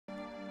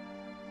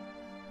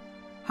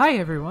Hi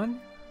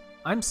everyone,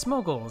 I'm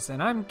Smogles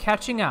and I'm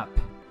catching up.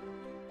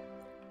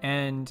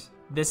 And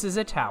this is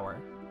a tower,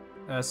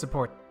 a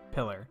support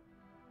pillar.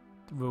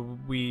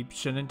 We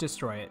shouldn't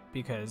destroy it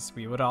because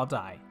we would all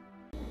die.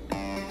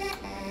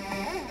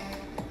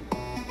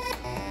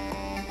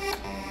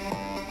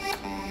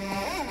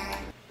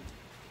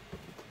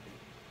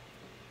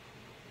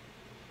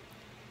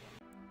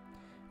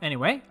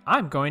 Anyway,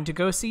 I'm going to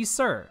go see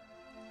Sir.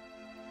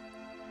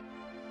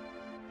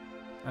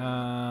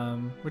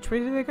 Which way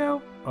did they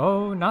go?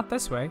 Oh, not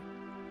this way.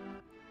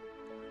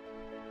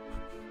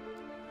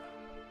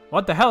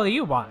 What the hell do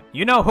you want?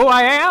 You know who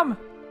I am?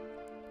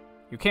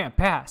 You can't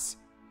pass.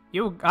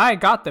 I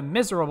got the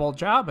miserable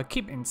job of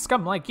keeping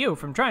scum like you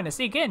from trying to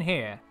sneak in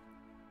here.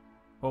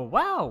 Oh,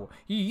 wow,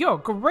 you're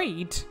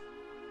great.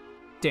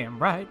 Damn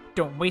right,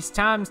 don't waste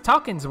time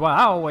talking's what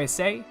I always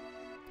say.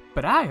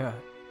 But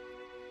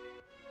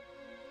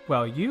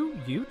well,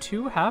 you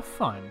two have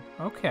fun.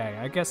 Okay,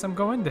 I guess I'm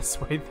going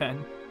this way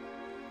then.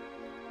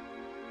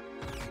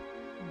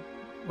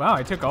 Wow,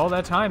 I took all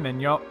that time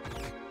and y'all...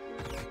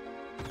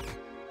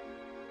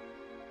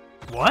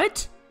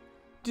 What?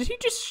 Did he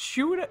just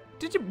shoot it?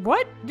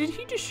 What? Did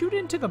he just shoot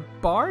into the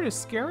bar to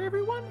scare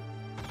everyone?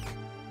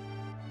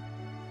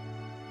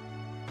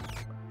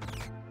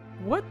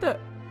 What?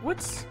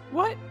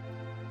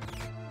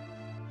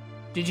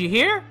 Did you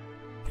hear?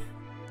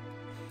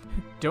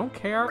 Don't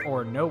care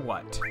or know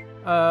what?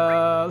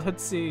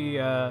 Let's see,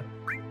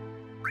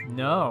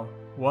 no.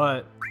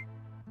 What?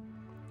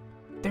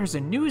 There's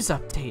a news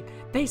update.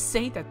 They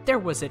say that there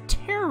was a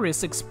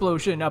terrorist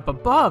explosion up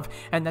above,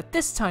 and that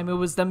this time it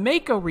was the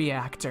Mako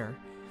reactor.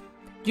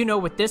 You know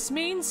what this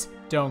means?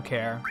 Don't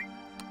care.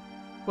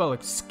 Well,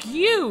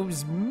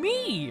 excuse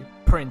me,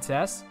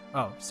 princess.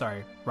 Oh,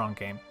 sorry, wrong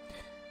game.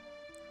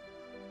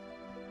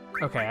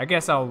 Okay, I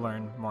guess I'll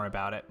learn more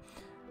about it.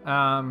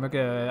 We're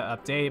gonna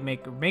update,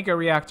 make a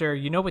reactor.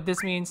 You know what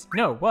this means?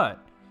 No, what?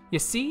 You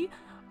see,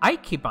 I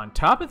keep on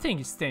top of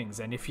things,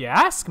 and if you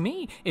ask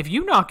me, if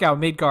you knock out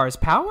Midgar's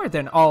power,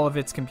 then all of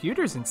its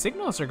computers and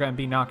signals are gonna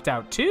be knocked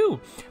out too.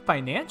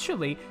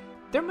 Financially,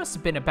 there must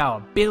have been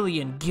about 1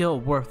 billion gil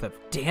worth of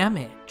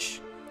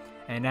damage.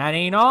 And that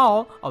ain't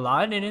all. A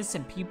lot of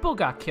innocent people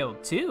got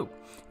killed too.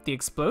 If the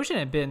explosion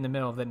had been in the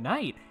middle of the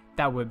night,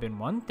 that would have been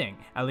one thing.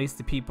 At least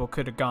the people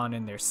could have gone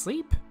in their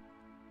sleep.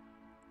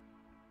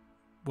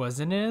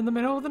 Wasn't it in the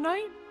middle of the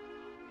night?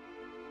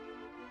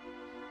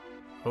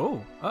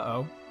 Oh,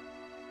 uh-oh.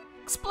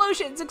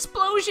 Explosions,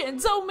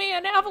 explosions! Oh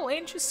man,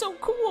 avalanche is so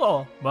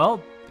cool!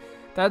 Well,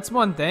 that's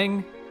one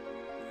thing.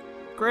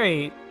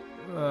 Great.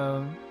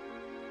 We're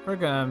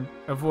gonna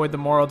avoid the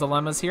moral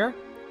dilemmas here.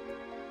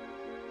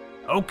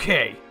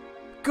 Okay,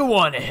 go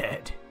on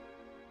ahead.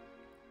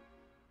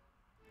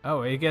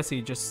 Oh, I guess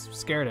he just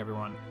scared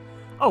everyone.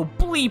 Oh,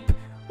 bleep!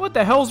 What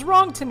the hell's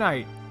wrong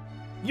tonight?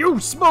 You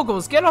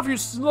Smogles, get off your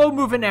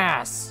slow-moving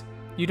ass!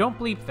 You don't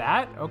bleep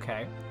that?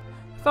 Okay.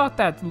 Thought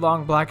that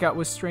long blackout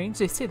was strange.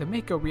 They say the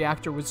Mako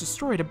reactor was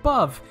destroyed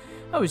above.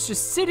 I was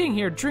just sitting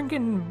here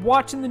drinking and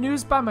watching the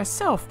news by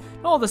myself,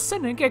 and all of a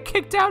sudden I get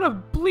kicked out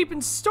of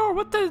bleeping store.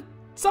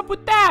 What's up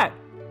with that?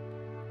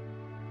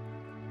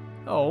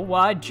 Oh,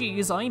 why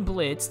geez, I'm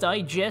blitzed.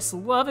 I just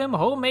love him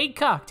homemade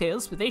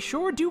cocktails, but they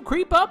sure do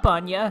creep up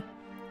on ya.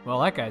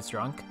 Well, that guy's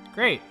drunk.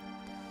 Great.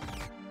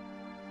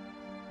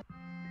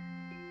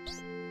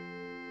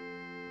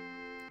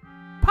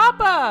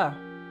 Papa!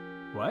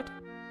 What?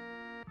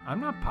 I'm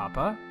not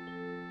Papa.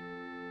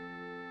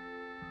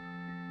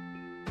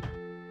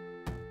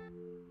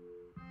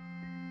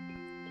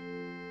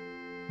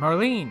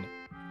 Marlene,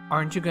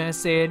 aren't you gonna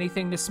say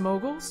anything to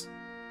Smogles?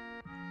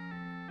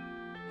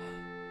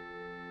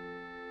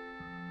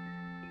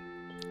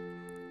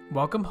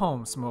 Welcome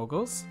home,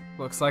 Smogles.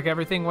 Looks like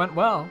everything went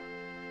well.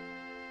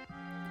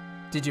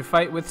 Did you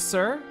fight with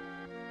Sir?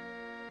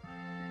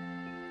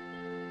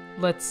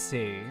 Let's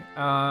see.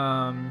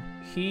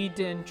 He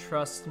didn't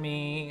trust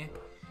me.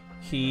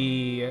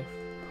 He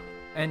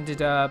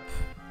ended up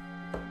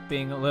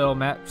being a little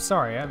mad.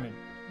 Sorry, I'm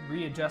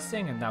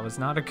readjusting, and that was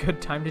not a good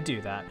time to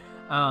do that.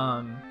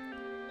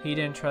 He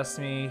didn't trust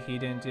me. He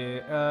didn't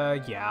do.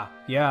 Yeah,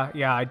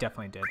 I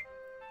definitely did.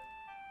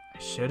 I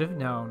should have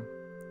known.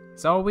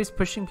 He's always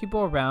pushing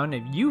people around,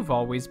 and you've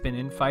always been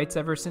in fights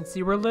ever since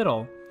you were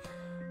little.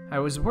 I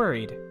was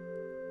worried.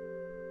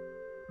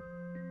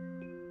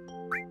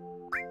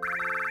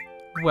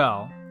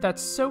 Well,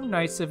 that's so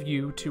nice of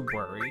you to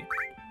worry.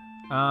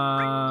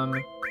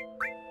 No.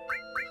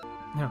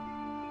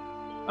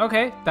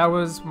 Okay, that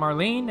was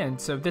Marlene, and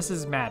so this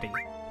is Maddie.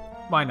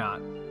 Why not?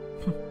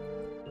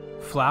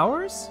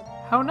 Flowers?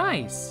 How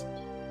nice.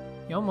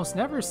 You almost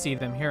never see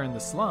them here in the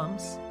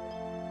slums.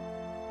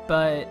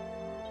 But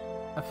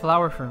a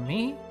flower for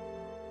me?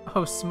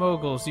 Oh,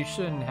 Smogles, you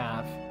shouldn't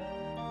have.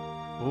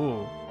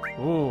 Ooh.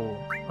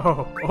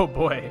 Oh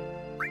boy.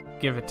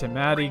 Give it to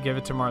Maddie, give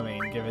it to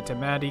Marlene. Give it to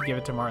Maddie, give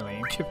it to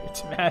Marlene. Give it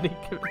to Maddie,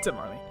 give it to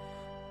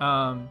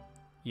Marlene.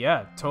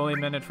 Yeah, totally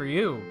meant it for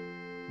you,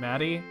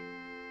 Maddie.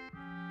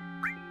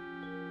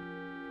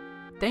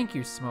 Thank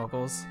you,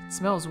 Smogles. It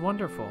smells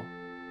wonderful.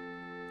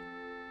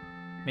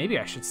 Maybe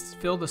I should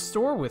fill the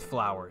store with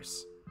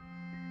flowers.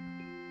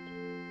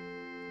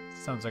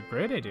 Sounds like a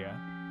great idea.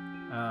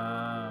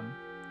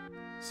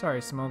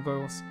 Sorry,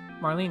 Smogles.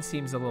 Marlene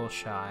seems a little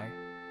shy. ...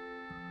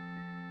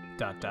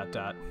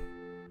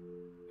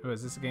 Oh,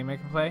 is this a game I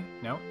can play?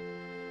 No.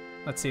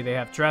 Let's see, they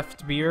have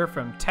draft beer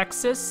from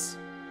Texas.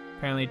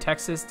 Apparently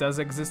Texas does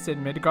exist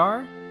in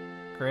Midgar.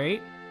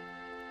 Great.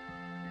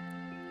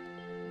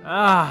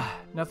 Ah,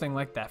 nothing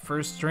like that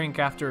first drink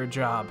after a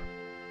job.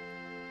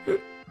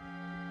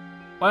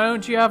 Why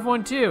don't you have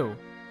one too?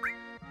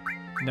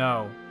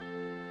 No.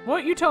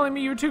 What, you telling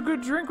me you're too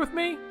good to drink with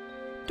me?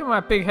 Don't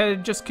act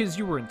big-headed just because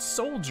you were in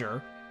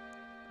Soldier.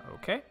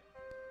 Okay.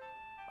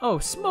 Oh,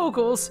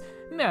 Smogles,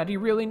 Maddie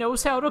really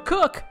knows how to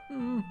cook.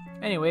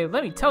 Anyway,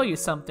 let me tell you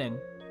something.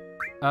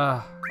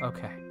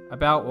 Okay.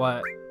 About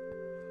what?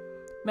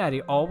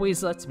 Maddie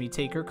always lets me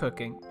taste her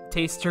cooking.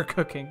 Okay.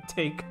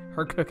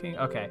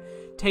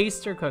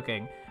 Taste her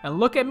cooking. And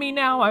look at me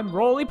now, I'm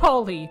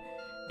roly-poly.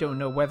 Don't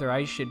know whether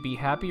I should be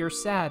happy or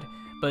sad,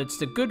 but it's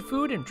the good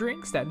food and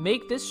drinks that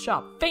make this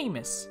shop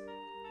famous.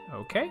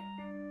 Okay.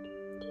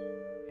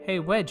 Hey,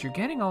 Wedge, you're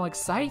getting all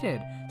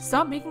excited.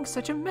 Stop making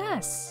such a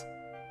mess.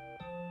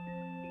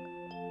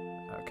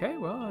 Okay,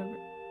 well...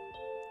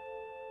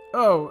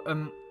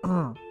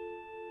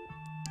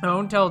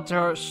 Don't tell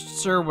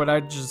Sir what I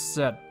just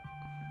said.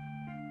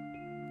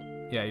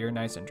 Yeah, you're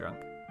nice and drunk.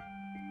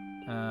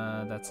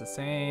 That's the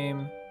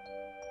same.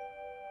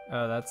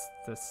 Oh, that's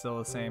still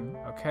the same.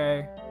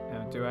 Okay.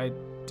 Do I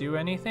do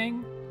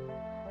anything?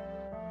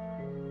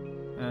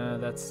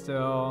 That's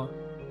still...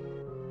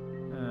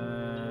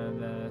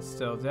 that's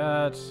still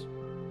that.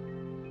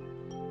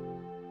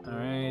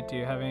 Alright, do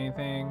you have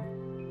anything?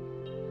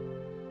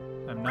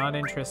 I'm not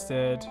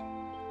interested.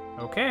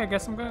 Okay, I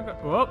guess I'm gonna go.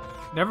 Whoop,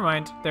 never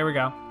mind. There we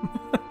go.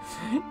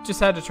 Just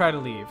had to try to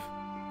leave.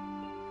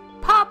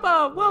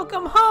 Papa,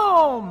 welcome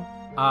home!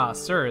 Ah,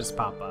 Sir is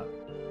Papa.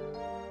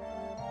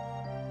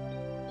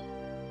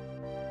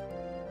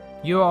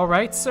 You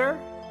alright, sir?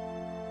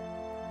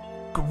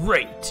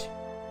 Great!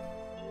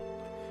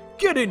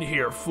 Get in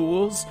here,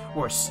 fools!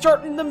 We're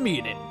starting the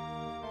meeting!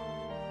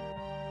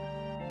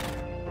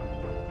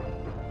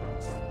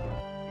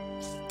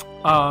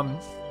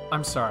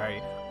 I'm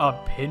sorry. A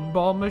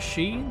pinball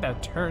machine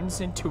that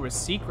turns into a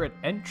secret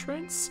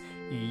entrance?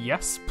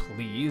 Yes,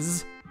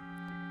 please.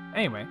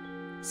 Anyway,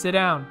 sit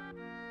down.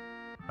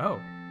 Oh.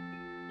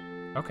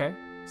 Okay,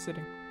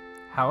 sitting.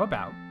 How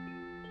about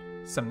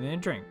something to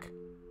drink?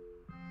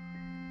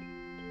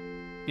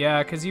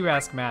 Yeah, 'cause you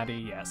asked Maddie,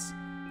 yes.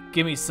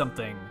 Give me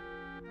something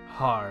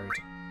hard.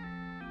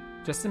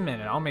 Just a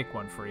minute, I'll make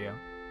one for you.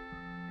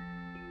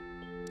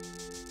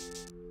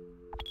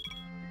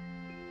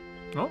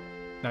 Oh,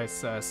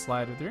 nice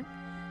slide of drink.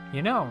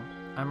 You know,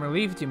 I'm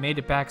relieved you made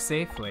it back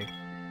safely.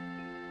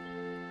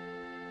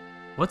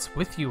 What's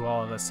with you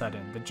all of a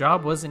sudden? The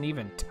job wasn't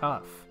even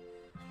tough.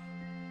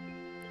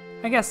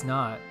 I guess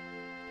not.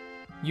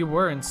 You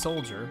were in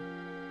Soldier.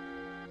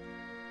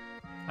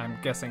 I'm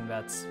guessing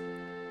that's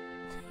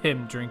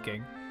him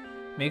drinking.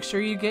 Make sure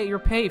you get your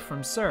pay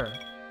from Sir.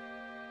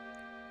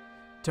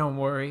 Don't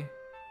worry.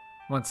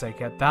 Once I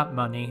get that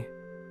money,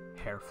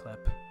 hair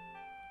flip,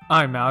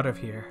 I'm out of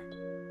here.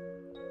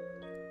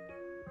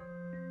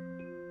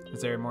 Is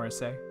there more to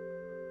say?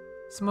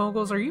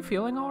 Smogles, are you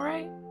feeling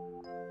alright?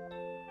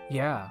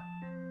 Yeah.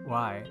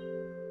 Why?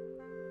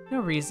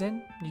 No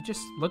reason. You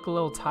just look a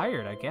little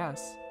tired, I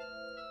guess.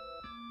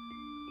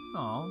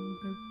 Aw.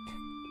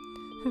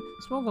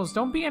 Smogles,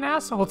 don't be an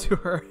asshole to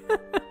her.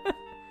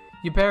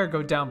 You better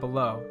go down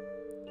below.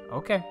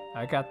 Okay,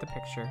 I got the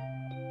picture.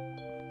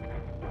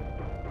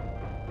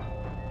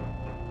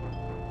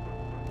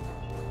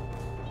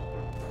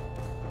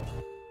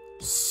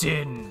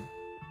 Sin.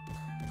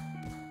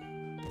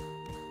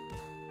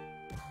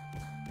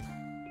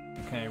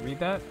 Can I read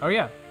that? Oh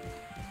yeah.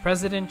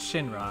 President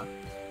Shinra.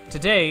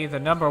 Today, the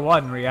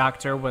 #1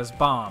 reactor was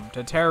bombed.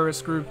 A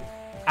terrorist group,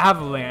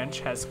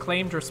 Avalanche, has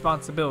claimed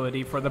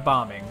responsibility for the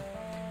bombing.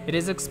 It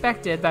is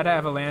expected that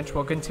Avalanche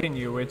will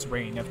continue its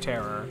reign of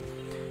terror.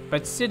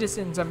 But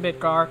citizens of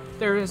Midgar,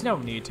 there is no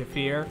need to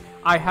fear.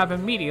 I have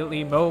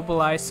immediately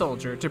mobilized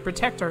Soldier to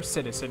protect our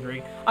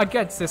citizenry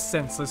against this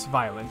senseless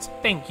violence.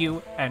 Thank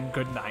you, and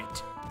good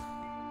night.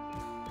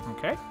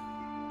 Okay.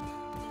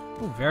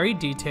 Ooh, very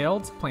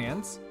detailed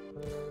plans.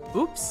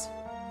 Oops.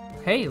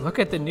 Hey, look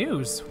at the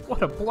news.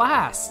 What a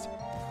blast.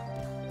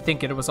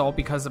 Thinking it was all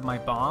because of my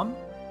bomb?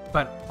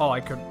 But all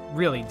I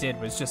really did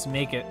was just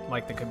make it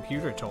like the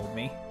computer told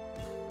me.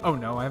 Oh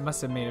no, I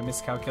must have made a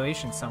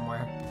miscalculation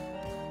somewhere.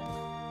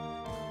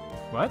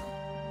 What?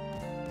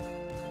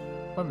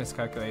 What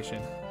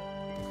miscalculation?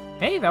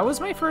 Hey, that was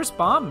my first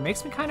bomb. It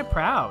makes me kind of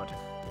proud.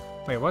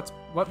 Wait,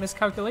 what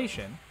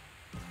miscalculation?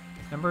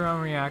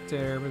 #1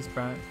 reactor was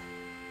burnt.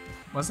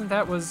 Wasn't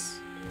that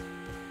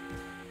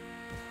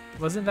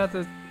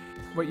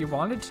what you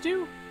wanted to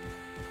do?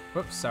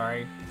 Whoops,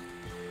 sorry.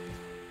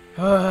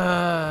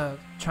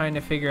 Trying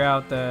to figure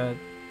out the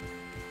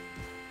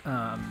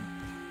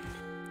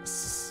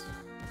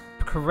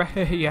correct.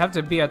 You have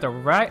to be at the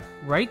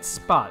right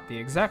spot, the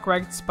exact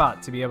right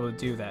spot to be able to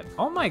do that.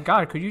 Oh my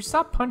god, could you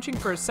stop punching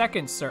for a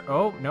second, sir?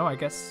 Oh, no, I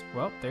guess,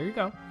 well, there you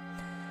go.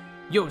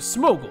 Yo,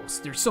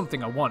 Smogles, there's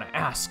something I want to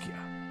ask you.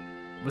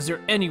 Was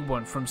there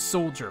anyone from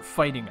Soldier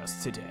fighting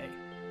us today?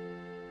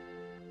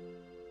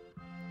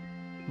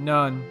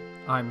 None,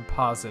 I'm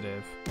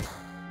positive.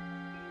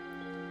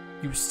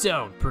 You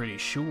sound pretty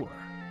sure.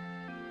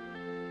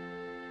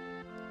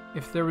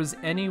 If there was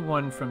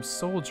anyone from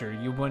Soldier,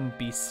 you wouldn't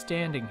be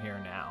standing here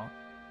now.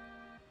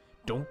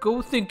 Don't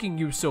go thinking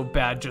you so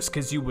bad just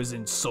cause you was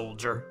in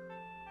Soldier.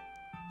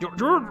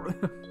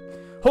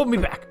 Hold me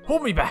back,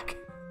 hold me back. ...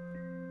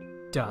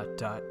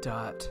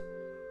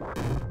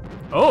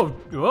 Oh,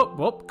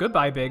 well,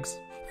 goodbye, Biggs.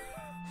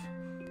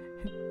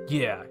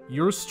 Yeah,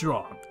 you're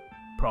strong.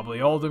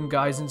 Probably all them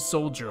guys in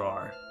Soldier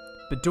are.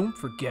 But don't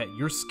forget,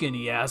 your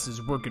skinny ass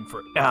is working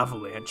for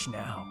Avalanche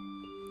now.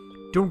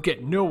 Don't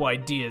get no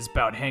ideas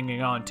about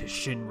hanging on to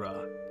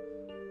Shinra.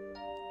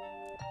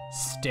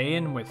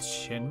 Staying with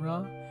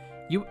Shinra?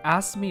 You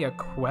asked me a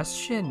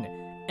question,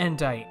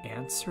 and I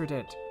answered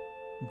it.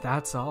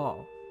 That's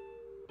all.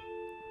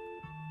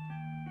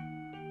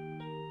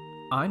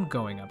 I'm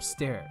going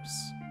upstairs.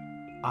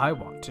 I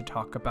want to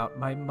talk about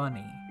my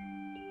money.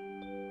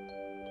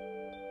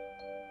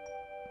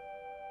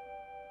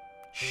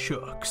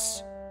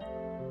 Shucks.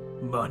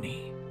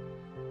 Money.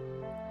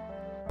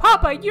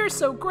 Papa, you're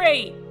so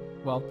great!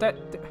 Well,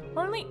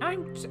 Marley,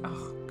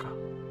 oh, God.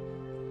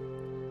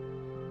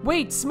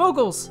 Wait,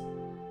 Smogles!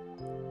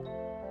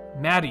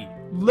 Maddie,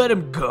 let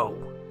him go.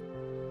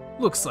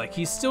 Looks like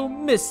he still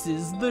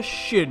misses the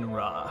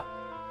Shinra.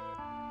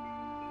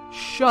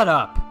 Shut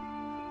up.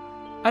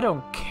 I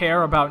don't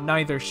care about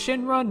neither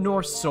Shinra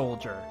nor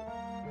Soldier.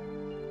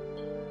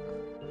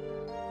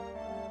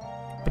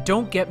 But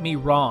don't get me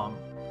wrong.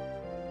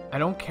 I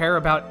don't care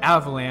about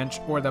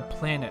Avalanche or the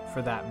planet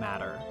for that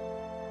matter.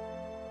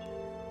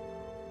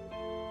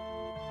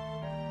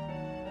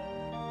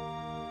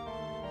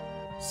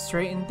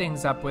 Straighten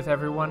things up with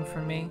everyone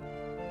for me.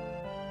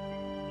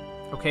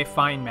 Okay,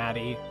 fine,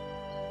 Maddie.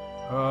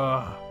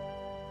 Ugh.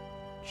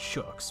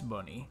 Shucks,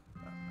 bunny.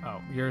 Oh,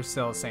 you're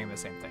still saying the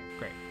same thing.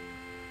 Great.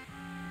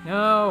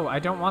 No, I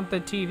don't want the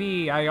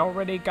TV. I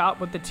already got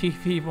what the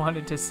TV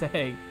wanted to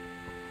say.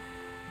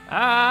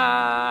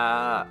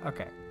 Ah!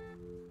 Okay.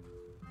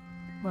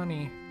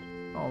 Money.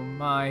 Oh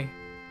my.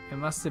 It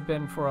must have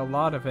been for a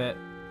lot of it.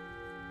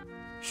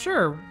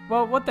 Sure,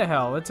 well, what the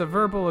hell? It's a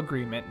verbal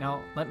agreement.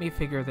 Now, let me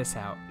figure this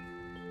out.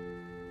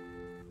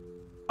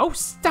 Oh,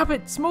 stop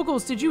it!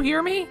 Smogles, did you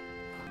hear me?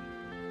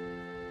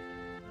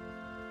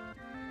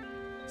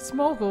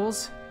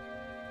 Smogles,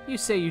 you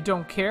say you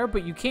don't care,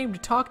 but you came to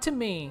talk to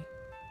me.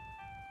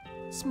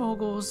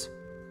 Smogles,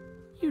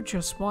 you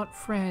just want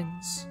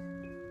friends.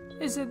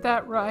 Isn't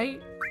that right?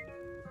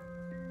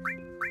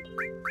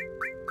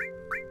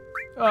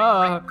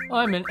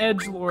 I'm an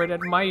edgelord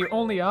and my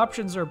only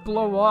options are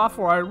blow off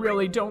or I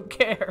really don't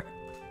care.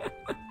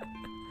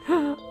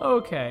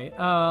 Okay,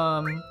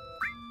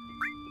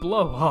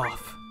 blow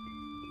off.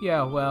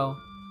 Yeah, well,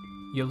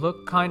 you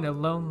look kinda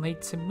lonely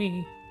to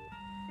me.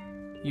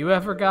 You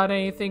ever got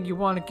anything you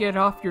want to get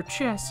off your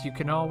chest, you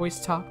can always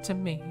talk to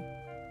me.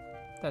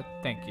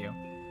 Thank you.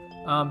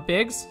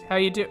 Biggs, how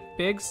you do?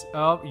 Biggs?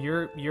 Oh,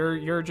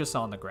 you're just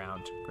on the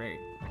ground. Great.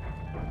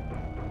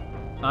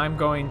 I'm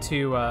going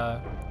to,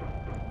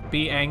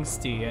 be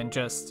angsty and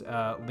just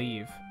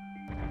leave.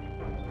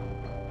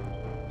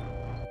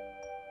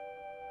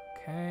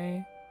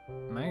 Okay.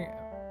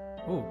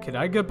 Ooh, can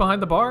I get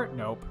behind the bar?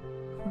 Nope.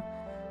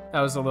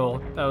 That was a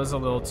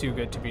little too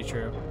good to be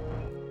true.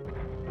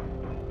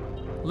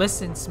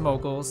 Listen,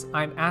 Smogles,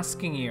 I'm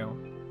asking you.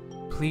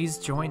 Please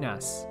join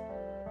us.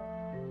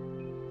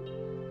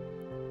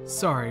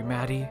 Sorry,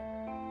 Maddie.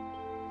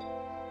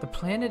 The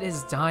planet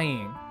is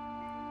dying.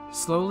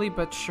 Slowly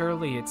but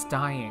surely it's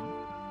dying.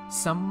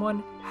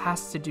 Someone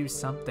has to do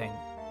something.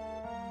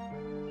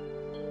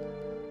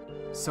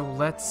 So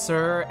let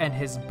Sir and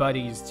his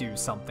buddies do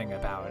something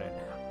about it.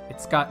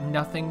 It's got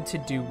nothing to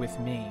do with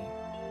me.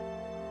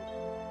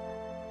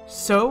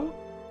 So?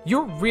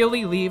 You're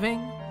really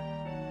leaving?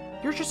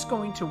 You're just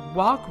going to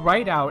walk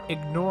right out,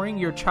 ignoring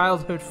your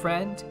childhood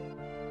friend?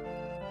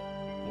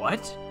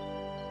 What?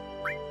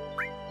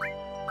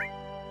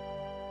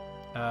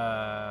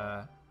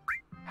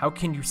 How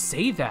can you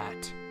say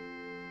that?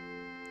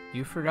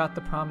 You forgot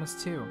the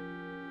promise too.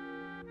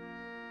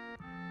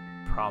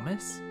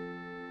 Promise?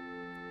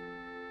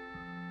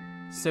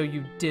 So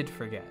you did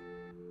forget.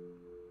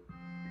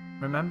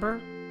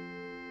 Remember?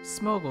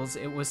 Smogles,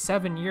 it was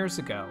 7 years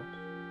ago.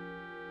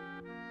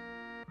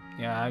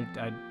 Yeah,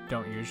 I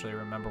don't usually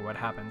remember what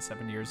happened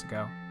 7 years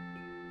ago.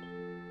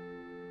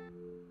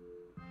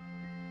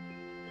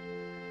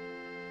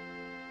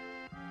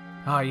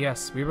 Ah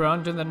yes, we were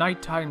under the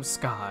nighttime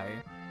sky.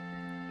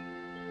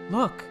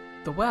 Look,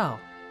 the well.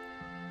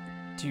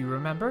 Do you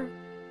remember?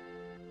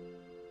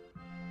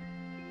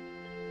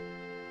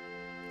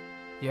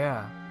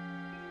 Yeah,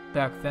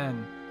 back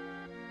then.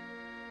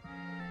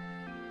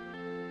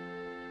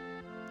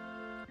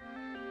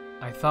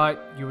 I thought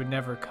you would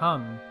never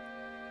come,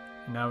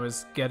 and I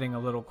was getting a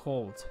little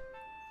cold.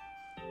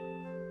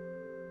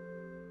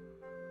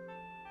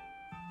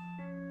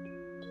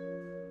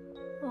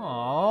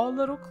 Aw,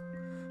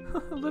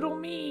 little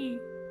me.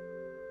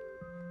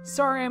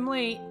 Sorry I'm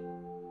late.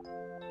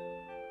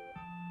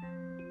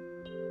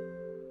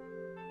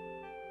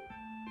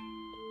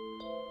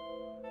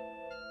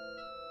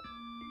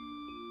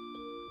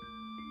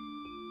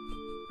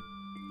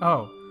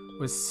 Oh,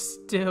 was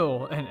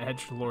still an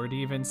edgelord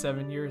even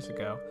 7 years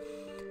ago.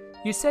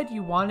 You said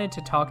you wanted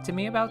to talk to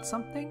me about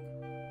something?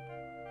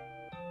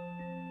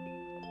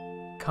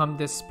 Come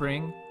this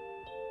spring,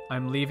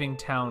 I'm leaving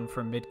town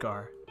for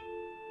Midgar.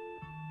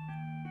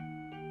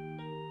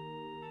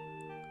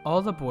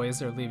 All the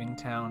boys are leaving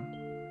town.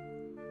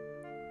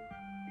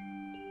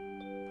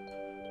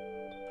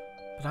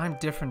 But I'm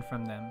different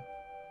from them.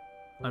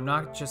 I'm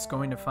not just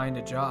going to find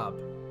a job.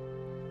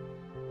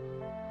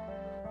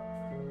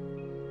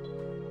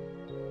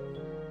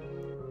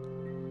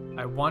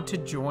 I want to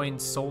join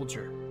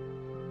Soldier.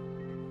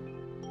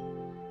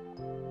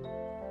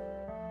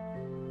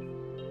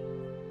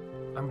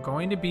 I'm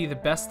going to be the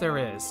best there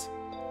is,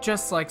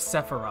 just like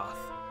Sephiroth.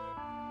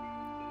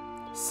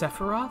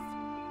 Sephiroth?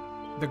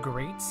 The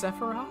Great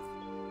Sephiroth?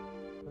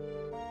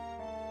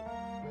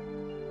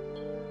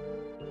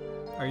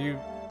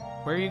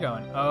 Where are you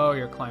going? Oh,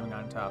 you're climbing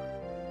on top.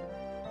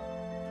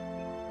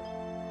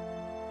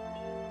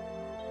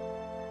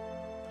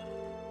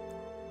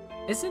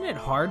 Isn't it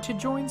hard to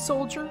join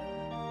Soldier?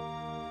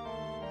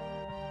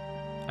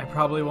 I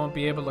probably won't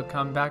be able to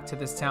come back to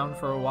this town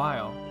for a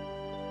while.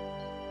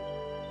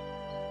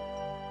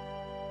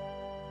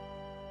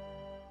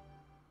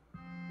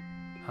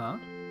 Huh?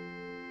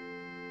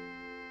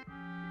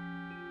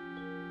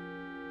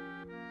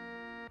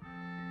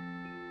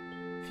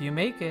 If you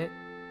make it,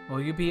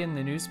 will you be in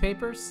the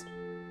newspapers?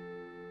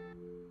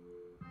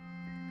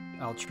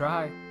 I'll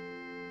try.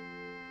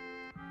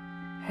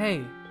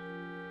 Hey,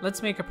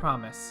 let's make a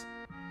promise.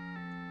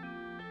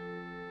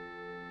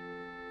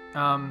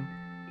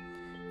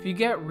 If you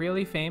get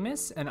really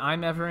famous and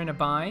I'm ever in a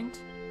bind,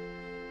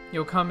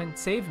 you'll come and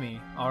save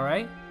me,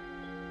 alright?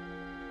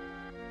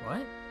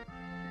 What?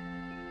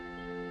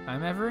 If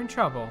I'm ever in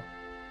trouble,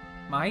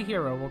 my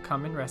hero will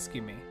come and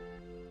rescue me.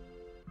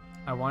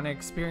 I want to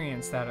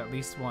experience that at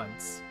least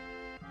once.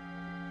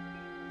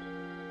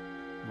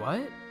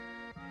 What?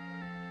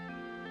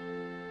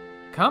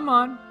 Come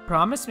on,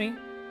 promise me.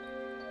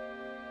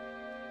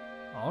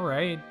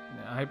 Alright,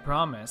 I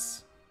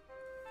promise.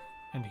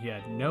 And he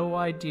had no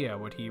idea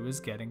what he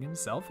was getting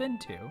himself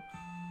into.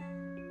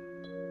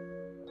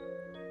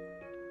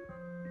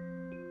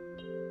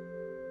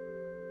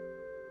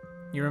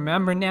 You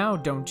remember now,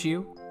 don't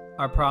you?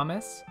 Our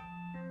promise?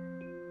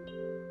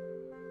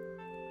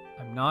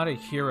 I'm not a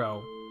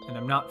hero, and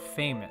I'm not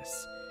famous,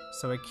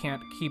 so I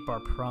can't keep our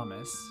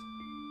promise.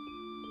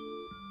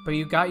 But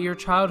you got your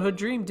childhood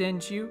dream,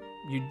 didn't you?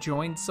 You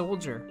joined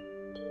Soldier.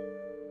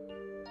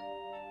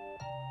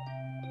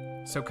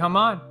 So come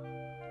on.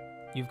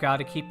 You've got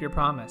to keep your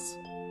promise.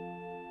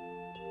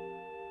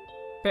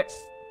 But,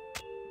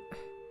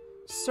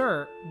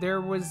 sir,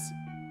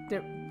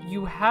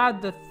 you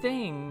had the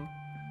thing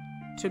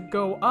to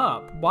go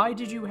up. Why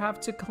did you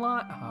have to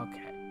climb?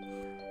 Okay.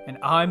 And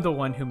I'm the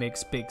one who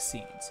makes big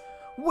scenes.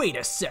 Wait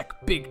a sec,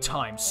 big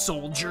time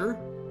soldier.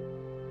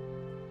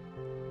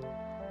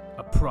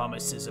 A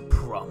promise is a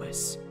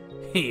promise.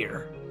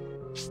 Here.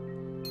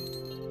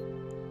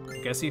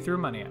 I guess he threw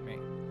money at me.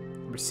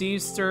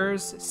 Receives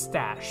Stir's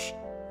stash.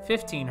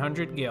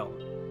 1,500 gil.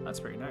 That's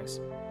pretty nice.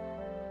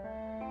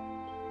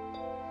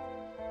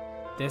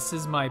 This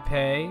is my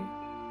pay.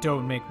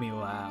 Don't make me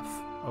laugh.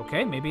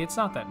 Okay, maybe it's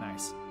not that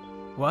nice.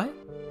 What?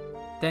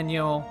 Then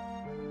you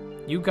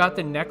got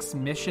the next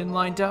mission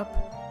lined up?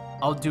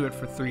 I'll do it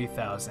for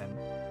 3,000.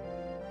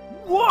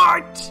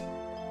 What?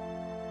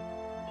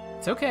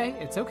 It's okay,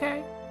 it's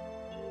okay.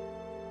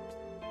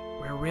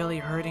 We're really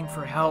hurting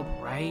for help,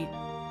 right?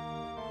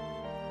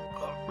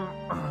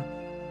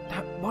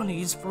 That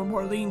money's for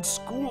Marlene's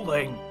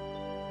schooling.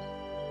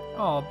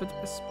 Oh, but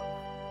it's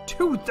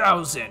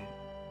 2,000.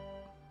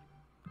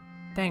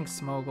 Thanks,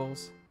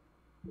 Smogles.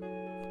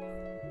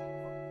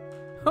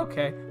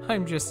 Okay,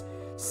 I'm just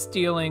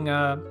stealing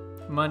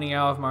money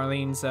out of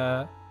Marlene's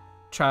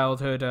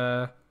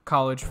childhood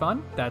college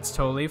fund. That's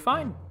totally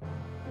fine.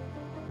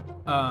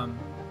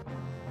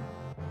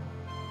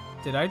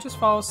 Did I just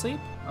fall asleep?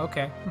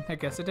 Okay, I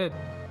guess I did.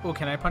 Oh,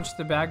 can I punch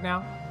the bag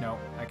now? No,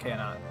 I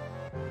cannot.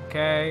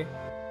 Okay,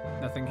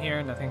 nothing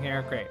here,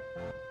 great.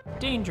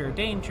 Danger,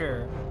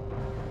 danger.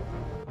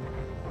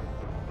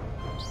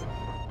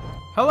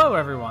 Hello,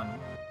 everyone.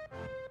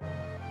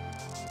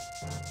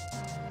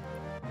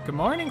 Good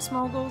morning,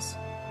 Smogles.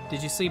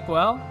 Did you sleep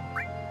well?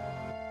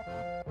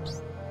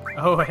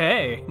 Oh,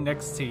 hey,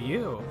 next to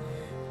you.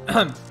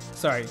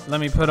 Sorry, let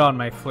me put on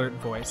my flirt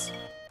voice.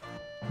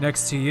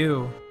 Next to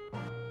you.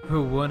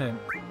 Who wouldn't?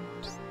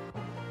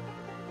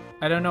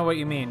 I don't know what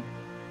you mean.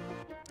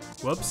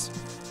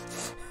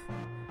 Whoops.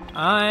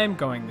 I'm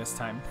going this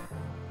time.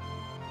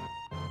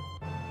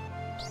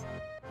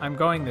 I'm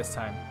going this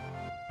time.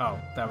 Oh,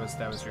 that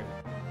was rude.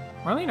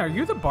 Marlene, are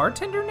you the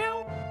bartender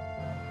now?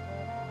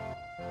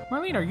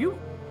 Marlene, are you?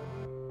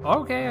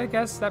 Okay, I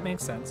guess that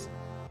makes sense.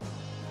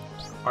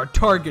 Our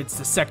target's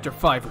the Sector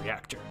 5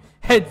 reactor.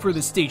 Head for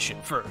the station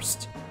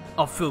first.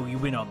 I'll fill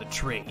you in on the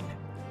train.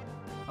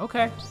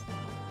 Okay.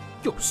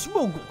 Yo,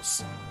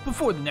 Smogles!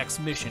 Before the next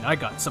mission, I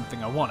got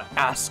something I want to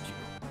ask you.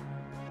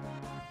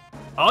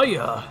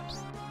 I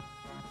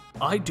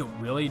don't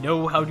really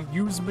know how to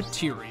use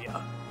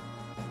Materia.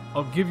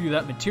 I'll give you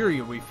that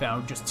Materia we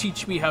found, just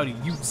teach me how to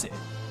use it.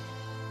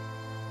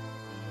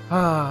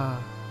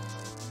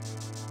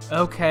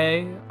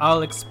 Okay,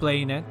 I'll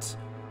explain it.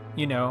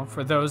 You know,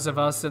 for those of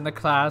us in the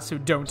class who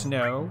don't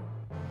know.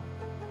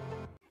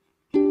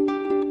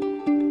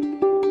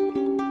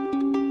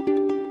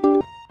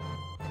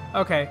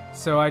 Okay,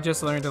 so I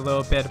just learned a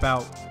little bit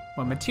about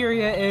what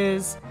Materia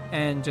is,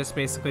 and just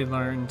basically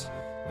learned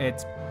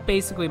it's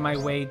basically my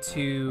way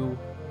to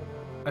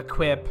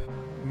equip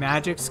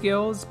magic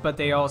skills, but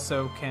they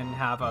also can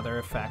have other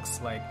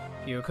effects. Like,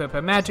 if you equip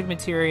a magic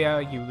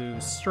Materia, you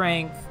lose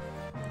strength,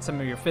 some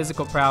of your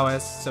physical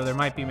prowess, so there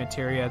might be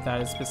Materia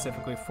that is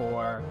specifically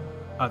for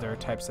other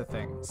types of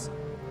things.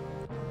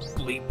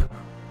 Bleep.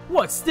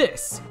 What's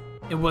this?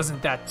 It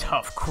wasn't that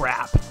tough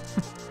crap.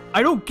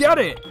 I don't get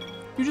it!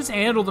 You just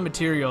handle the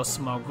material,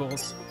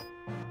 Smogles.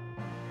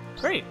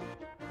 Great.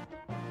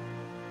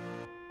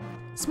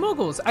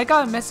 Smogles, I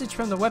got a message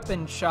from the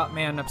weapon shop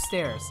man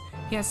upstairs.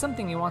 He has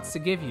something he wants to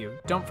give you.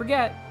 Don't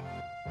forget.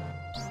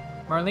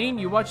 Marlene,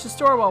 you watch the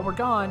store while we're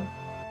gone.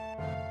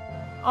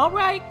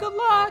 Alright, good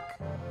luck.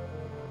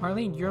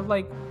 Marlene, you're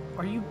like,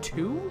 are you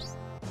 2?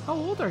 How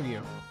old are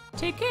you?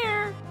 Take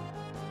care.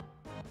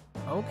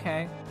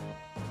 Okay.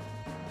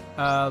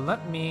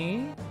 Let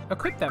me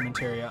equip that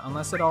Materia,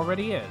 unless it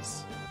already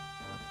is.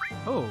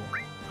 Oh.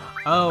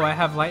 Oh, I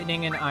have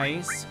lightning and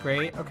ice.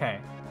 Great. Okay.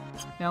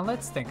 Now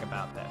let's think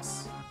about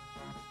this.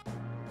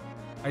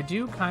 I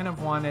do kind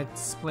of want it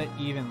split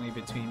evenly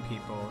between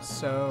people,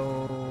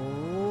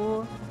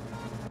 so...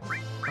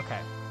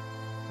 Okay.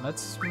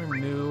 Let's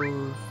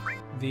remove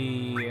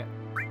the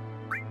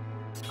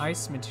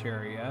ice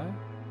Materia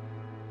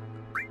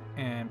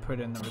and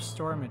put in the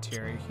restore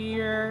Materia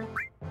here.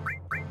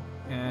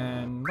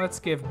 And let's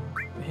give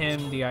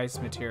him the ice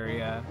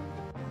Materia.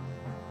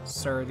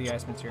 Sir, the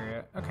ice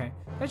Materia. Okay.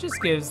 That just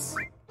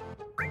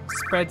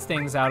spreads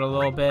things out a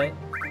little bit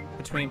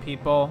between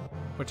people,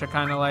 which I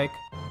kind of like.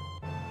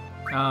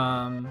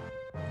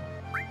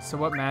 So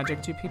what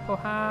magic do people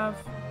have?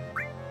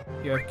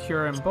 You have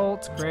Cure and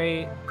Bolt,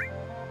 great.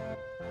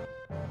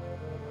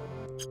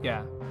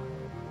 Yeah.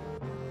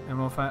 And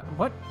we'll find,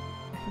 what?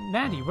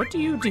 Maddie, what do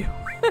you do?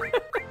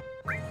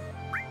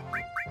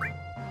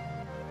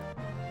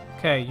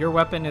 Okay, your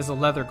weapon is a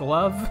leather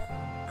glove.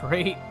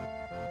 Great.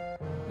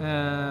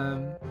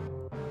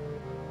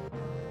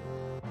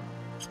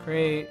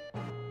 Great.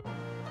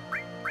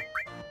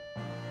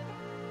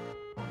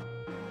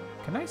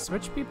 Can I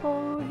switch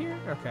people here?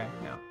 Okay,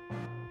 no.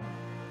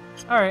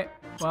 Alright,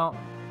 well,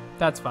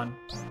 that's fun.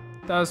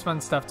 That was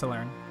fun stuff to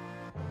learn.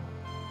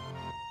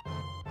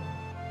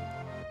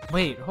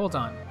 Wait, hold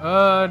on.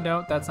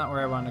 No, that's not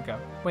where I want to go.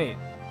 Wait,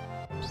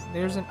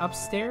 there's an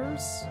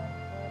upstairs?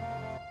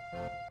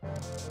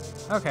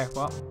 Okay,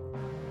 well.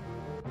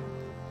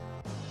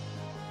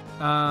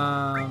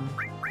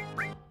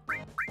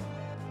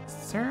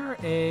 Is there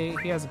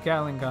he has a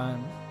Gatling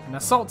gun, an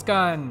assault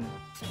gun.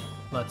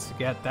 Let's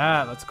get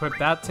that, let's equip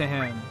that to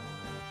him.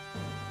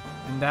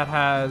 And that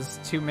has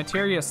 2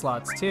 Materia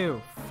slots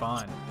too,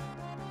 fun.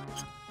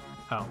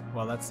 Oh,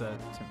 well that's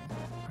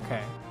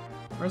okay.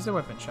 Where's the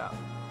weapon shop?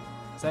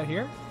 Is that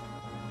here?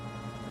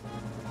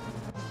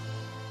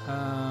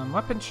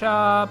 Weapon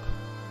shop.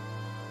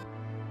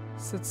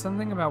 Said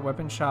something about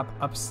weapon shop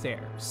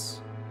upstairs.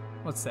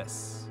 What's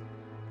this?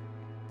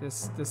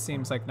 This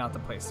seems like not the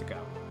place to go.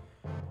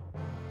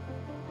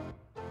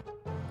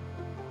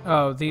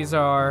 Oh, these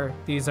are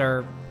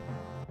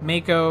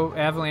Mako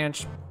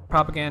Avalanche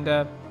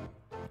propaganda.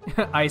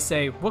 I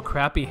say, what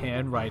crappy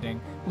handwriting.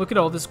 Look at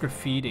all this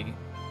graffiti.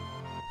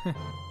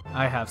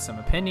 I have some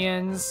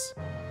opinions.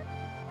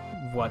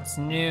 What's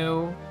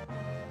new?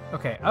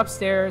 Okay,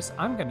 upstairs,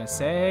 I'm gonna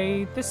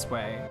say this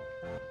way.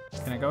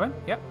 Can I go in?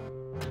 Yep.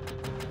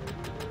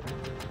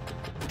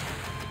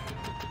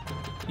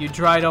 You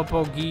dried up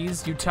old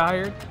geese, you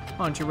tired?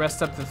 Why don't you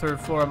rest up the 3rd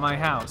floor of my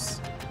house?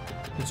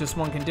 There's just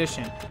one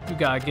condition. You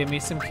gotta give me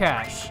some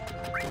cash.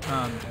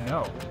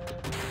 No.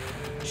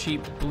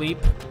 Cheap bleep.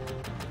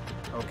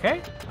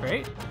 Okay,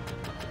 great.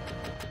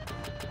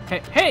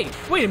 Hey,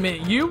 wait a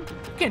minute, you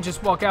can't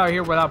just walk out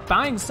here without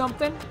buying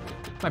something.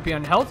 Might be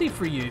unhealthy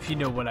for you if you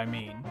know what I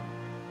mean.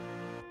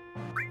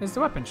 There's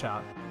the weapon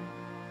shop.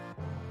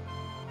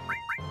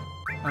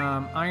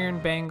 Iron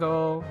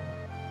bangle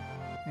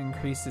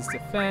increases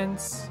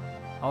defense.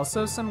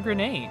 Also some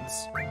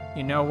grenades.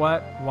 You know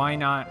what? Why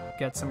not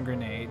get some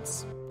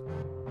grenades?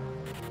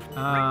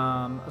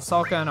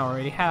 Assault gun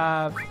already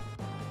have.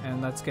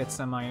 And let's get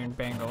some iron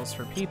bangles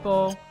for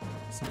people,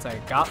 since I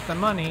got the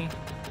money.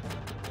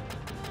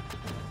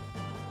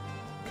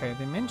 Okay,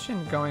 they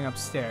mentioned going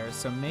upstairs,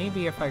 so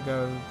maybe if I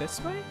go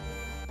this way?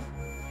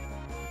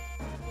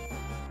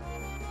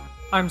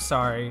 I'm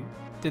sorry,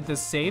 did the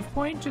save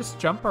point just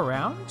jump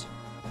around?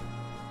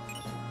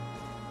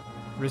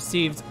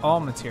 Received all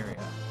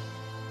materia.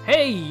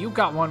 Hey, you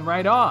got one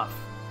right off.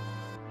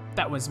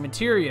 That was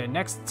materia.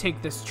 Next,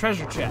 take this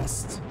treasure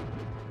chest.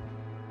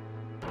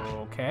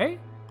 Okay.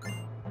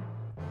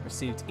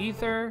 Received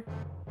ether.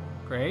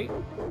 Great.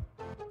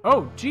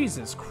 Oh,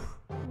 Jesus.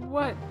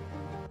 What?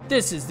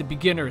 This is the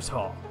beginner's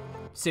hall.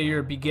 Say you're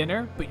a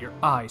beginner, but your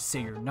eyes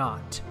say you're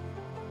not.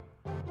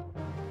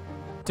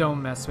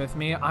 Don't mess with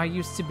me. I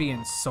used to be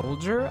a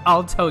soldier.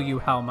 I'll tell you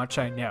how much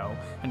I know,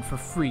 and for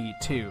free,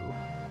 too.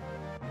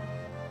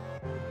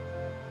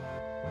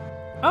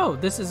 Oh,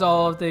 this is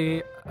all of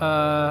the,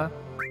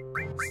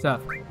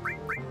 stuff.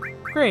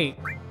 Great.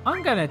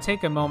 I'm gonna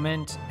take a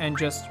moment and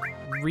just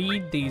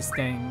read these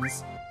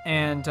things,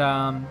 and,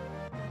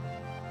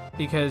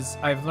 because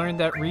I've learned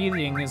that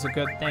reading is a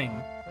good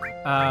thing.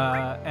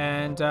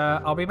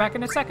 I'll be back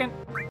in a second.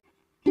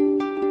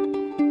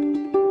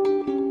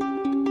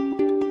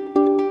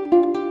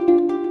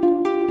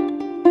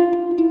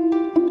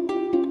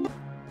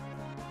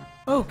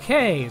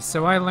 Okay,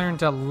 so I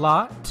learned a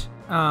lot.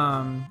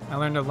 I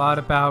learned a lot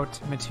about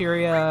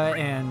materia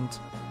and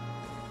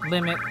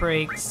limit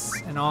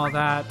breaks and all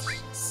that.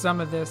 Some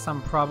of this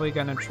I'm probably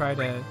gonna try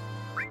to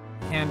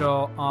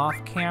handle off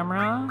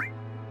camera.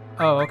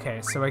 Oh,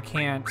 okay, so I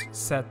can't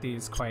set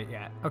these quite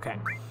yet. Okay,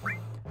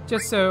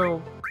 just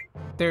so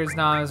there's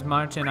not as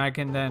much and I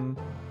can then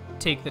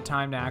take the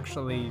time to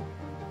actually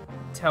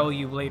tell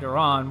you later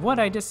on what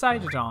I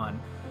decided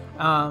on.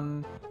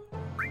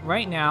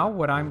 Right now,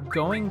 what I'm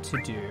going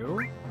to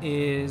do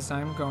is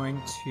I'm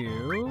going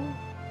to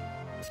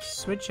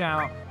switch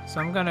out.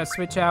 So I'm gonna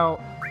switch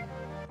out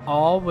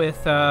all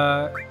with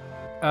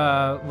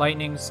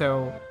lightning.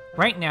 So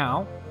right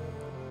now,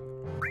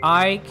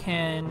 I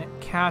can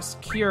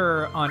cast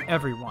Cure on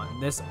everyone.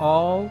 This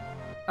all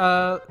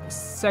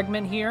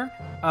segment here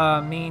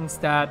means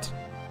that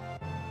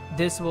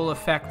this will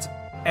affect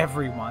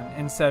everyone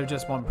instead of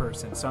just one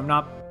person. So I'm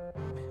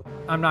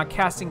not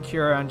casting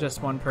Cure on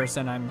just one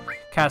person, I'm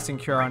casting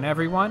Cure on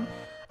everyone.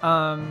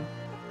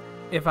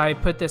 If I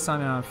put this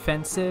on an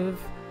offensive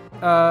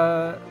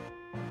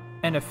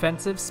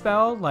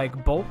spell,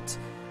 like Bolt,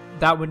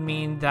 that would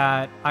mean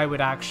that I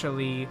would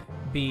actually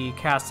be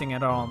casting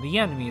it on the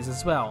enemies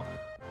as well.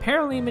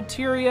 Apparently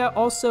materia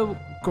also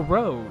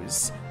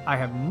grows. I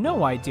have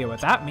no idea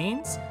what that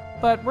means,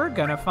 but we're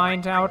gonna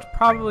find out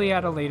probably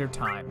at a later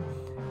time.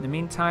 In the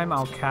meantime,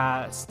 I'll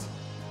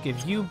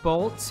give you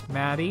Bolt,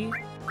 Maddie.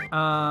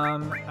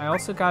 I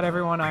also got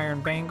everyone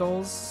iron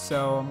bangles,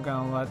 so I'm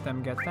gonna let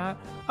them get that.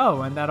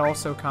 Oh, and that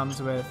also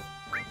comes with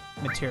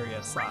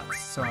materia slots,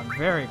 so I'm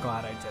very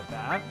glad I did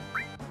that.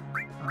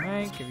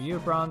 Alright, give you a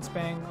bronze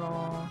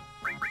bangle.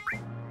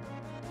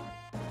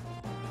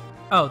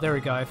 Oh, there we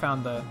go, I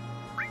found the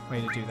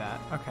way to do that.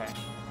 Okay,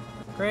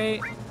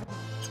 great.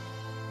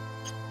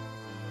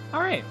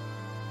 Alright,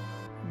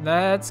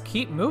 let's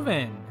keep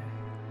moving.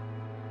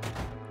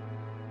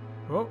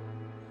 Whoa.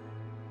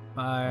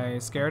 I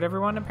scared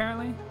everyone,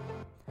 apparently.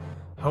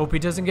 Hope he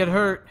doesn't get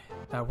hurt.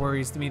 That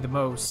worries me the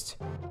most.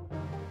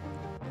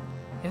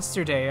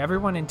 Yesterday,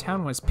 everyone in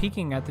town was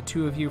peeking at the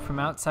two of you from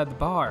outside the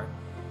bar.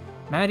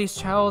 Maddie's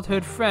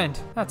childhood friend.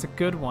 That's a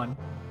good one.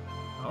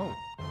 Oh.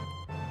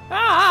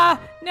 Ah!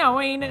 Now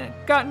I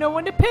ain't got no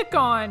one to pick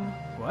on.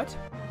 What?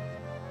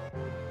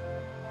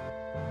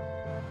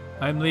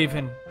 I'm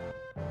leaving.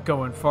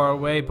 Going far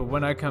away, but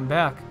when I come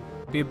back,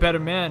 be a better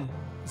man.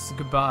 This is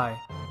goodbye.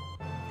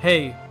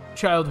 Hey,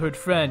 childhood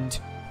friend.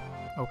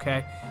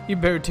 Okay, you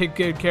better take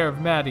good care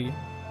of Maddie.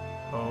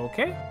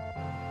 Okay.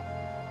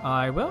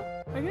 I will,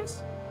 I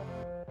guess.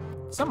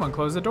 Someone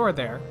closed the door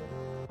there.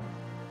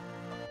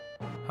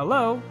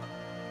 Hello?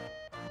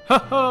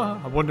 Haha,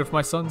 I wonder if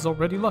my son's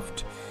already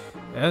left.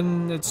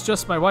 And it's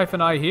just my wife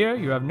and I here.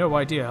 You have no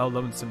idea how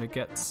lonesome it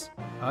gets.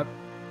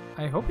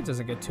 I hope it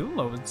doesn't get too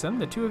lonesome.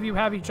 The two of you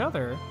have each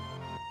other.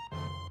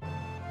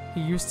 He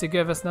used to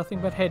give us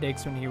nothing but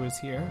headaches when he was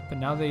here, but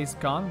now that he's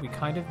gone, we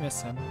kind of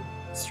miss him.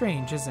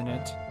 Strange, isn't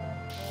it?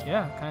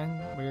 Yeah, kind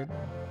of weird.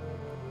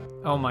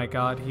 Oh my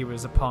god, he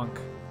was a punk.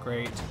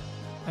 Great.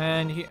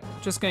 And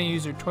just gonna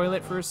use your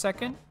toilet for a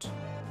second.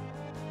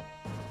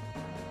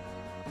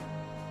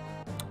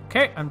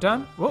 Okay, I'm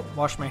done. Whoa,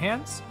 wash my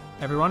hands.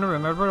 Everyone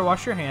remember to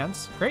wash your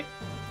hands. Great.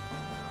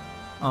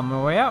 On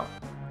my way out.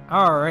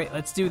 Alright,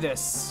 let's do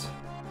this.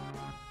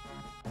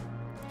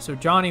 So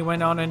Johnny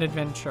went on an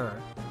adventure.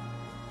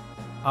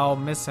 I'll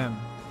miss him,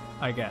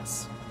 I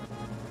guess.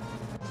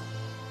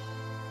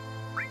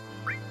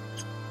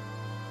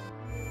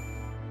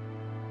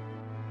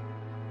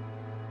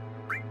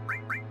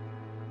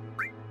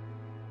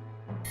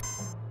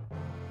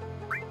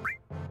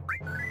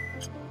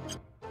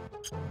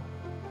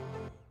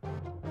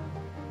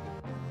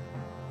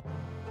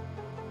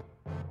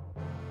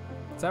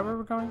 Is that where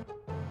we're going?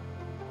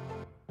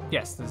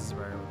 Yes, this is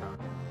where we're going.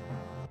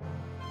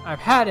 I've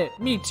had it!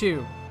 Me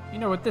too! You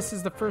know what, this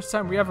is the first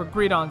time we ever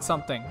agreed on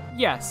something.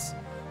 Yes.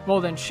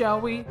 Well then, shall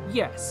we?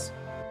 Yes.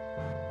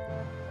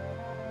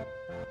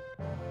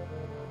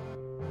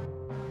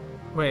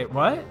 Wait,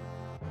 what?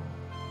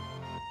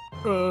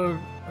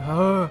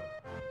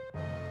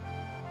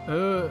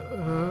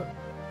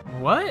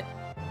 What?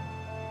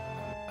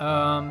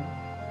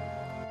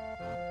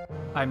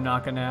 I'm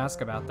not gonna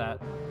ask about that.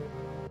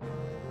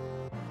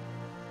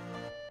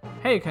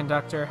 Hey,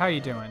 conductor, how you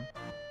doing?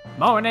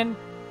 Morning.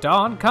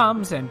 Dawn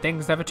comes and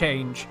things never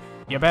change.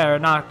 You better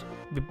not...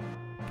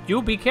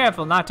 You be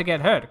careful not to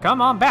get hurt.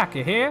 Come on back,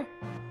 you hear?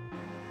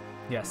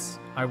 Yes,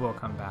 I will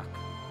come back.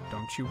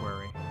 Don't you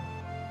worry.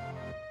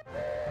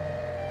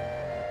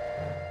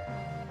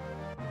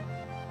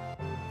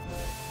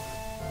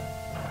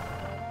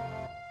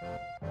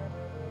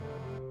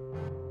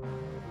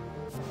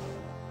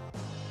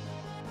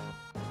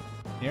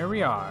 Here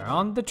we are,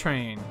 on the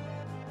train.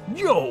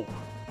 Yo!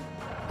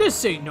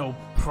 This ain't no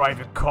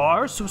private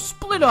car, so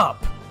split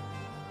up!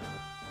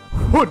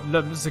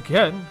 Hoodlums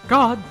again.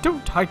 God,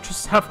 don't I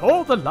just have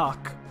all the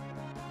luck?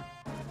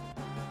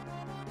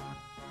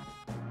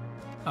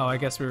 Oh, I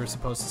guess we were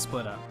supposed to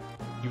split up.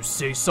 You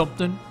say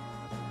something?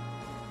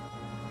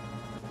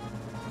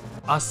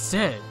 I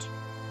said,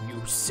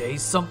 you say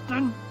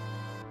something?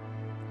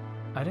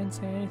 I didn't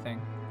say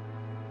anything.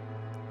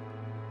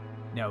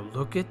 Now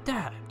look at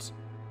that.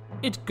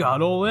 It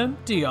got all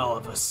empty all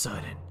of a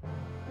sudden.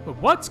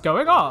 What's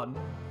going on?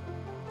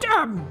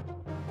 Damn!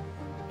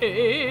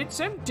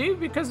 It's empty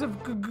because of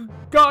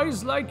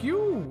guys like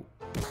you.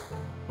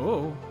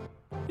 Oh.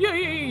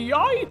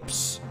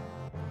 Yipes!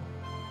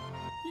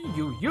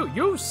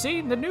 You've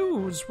seen the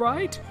news,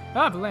 right?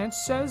 Avalanche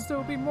says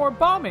there'll be more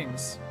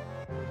bombings.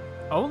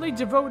 Only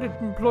devoted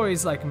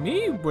employees like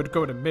me would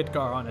go to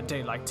Midgar on a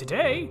day like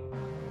today.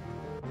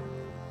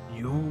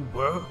 You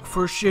work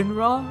for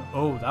Shinra?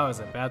 Oh, that was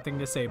a bad thing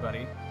to say,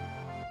 buddy.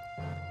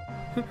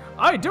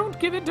 I don't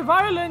give in to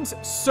violence,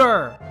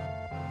 sir!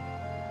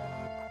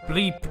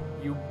 Bleep,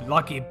 you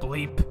lucky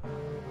bleep.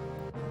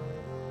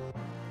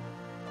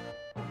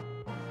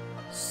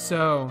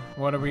 So,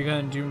 what are we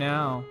gonna do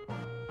now?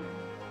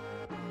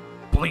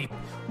 Bleep.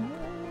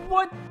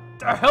 What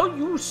the hell,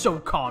 you so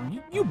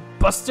calm? You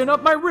busting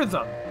up my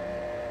rhythm.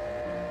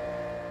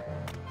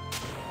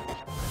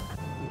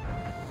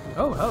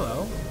 Oh,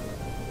 hello.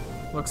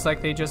 Looks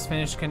like they just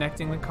finished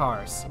connecting the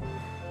cars.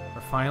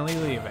 We're finally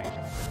leaving.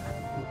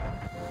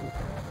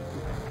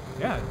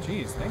 Yeah,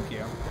 geez, thank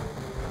you.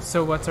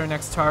 So what's our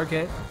next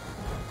target?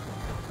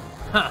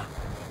 Huh.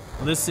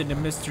 Listen to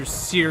Mr.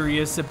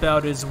 Serious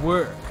about his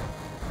work.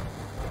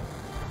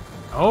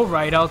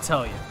 Alright, I'll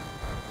tell you.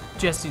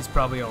 Jesse's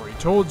probably already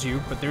told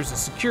you, but there's a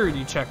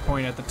security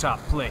checkpoint at the top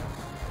plate.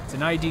 It's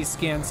an ID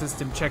scan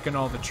system checking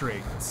all the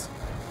trains.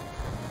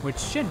 Which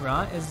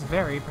Shinra is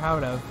very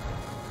proud of.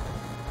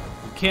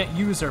 We can't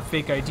use our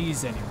fake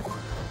IDs anymore.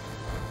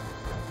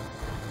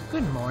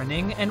 Good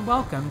morning and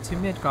welcome to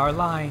Midgar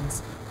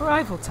Lines.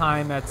 Arrival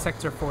time at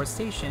Sector 4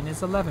 station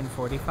is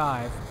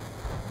 11:45.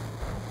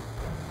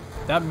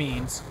 That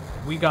means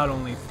we got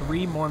only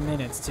 3 more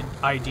minutes to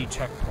ID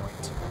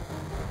checkpoint.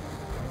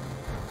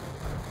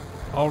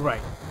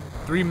 Alright,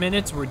 3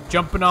 minutes, we're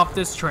jumping off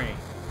this train.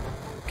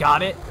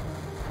 Got it?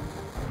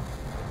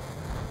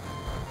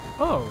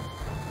 Oh.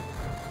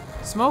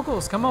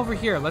 Smogles, come over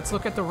here. Let's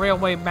look at the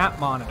railway map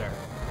monitor.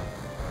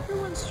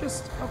 Everyone's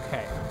just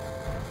okay.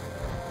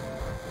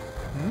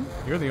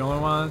 You're the only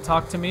one to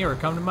talk to me or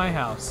come to my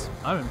house.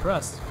 I'm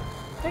impressed.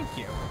 Thank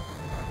you.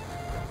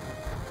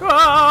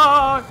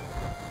 Ah!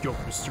 Yo,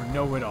 Mr.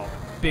 Know-It-All,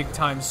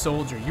 big-time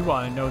soldier, you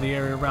want to know the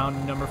area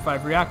around number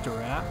 5 reactor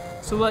we're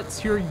at, so let's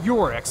hear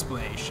your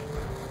explanation.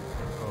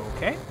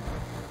 Okay.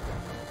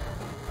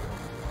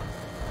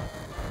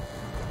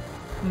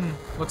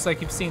 Looks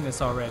like you've seen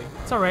this already.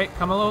 It's alright,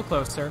 come a little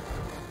closer.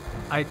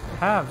 I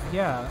have,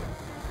 yeah.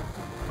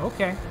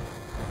 Okay.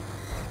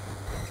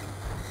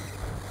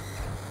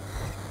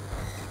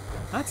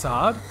 That's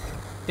odd.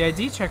 The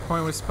ID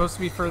checkpoint was supposed to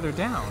be further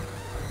down.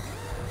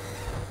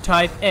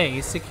 Type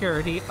A,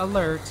 security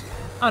alert.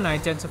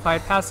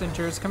 Unidentified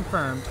passengers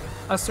confirmed.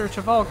 A search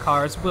of all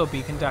cars will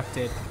be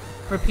conducted.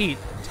 Repeat,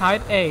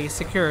 Type A,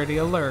 security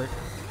alert.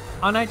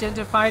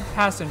 Unidentified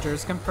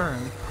passengers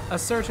confirmed. A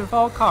search of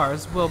all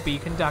cars will be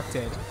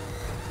conducted.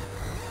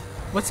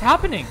 What's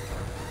happening?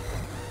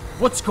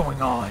 What's going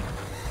on?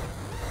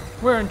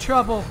 We're in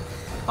trouble.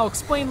 I'll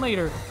explain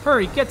later.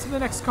 Hurry, get to the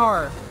next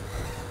car.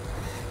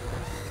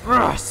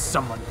 Ugh,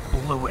 someone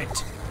blew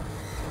it.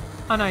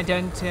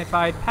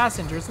 Unidentified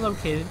passengers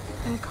located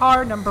in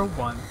car number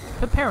 1,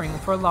 preparing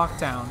for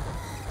lockdown.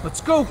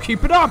 Let's go,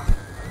 keep it up!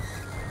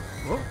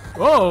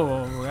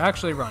 Whoa,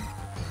 actually run.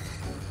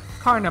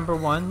 Car number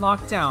 1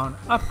 locked down,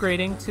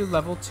 upgrading to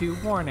level 2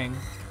 warning.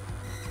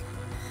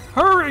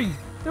 Hurry!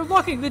 They're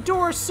locking the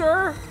door,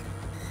 sir!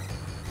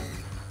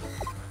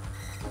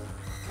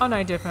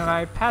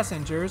 Unidentified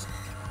passengers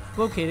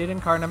located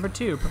in car number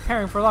 2,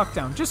 preparing for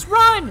lockdown. Just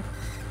run!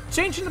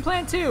 Changing the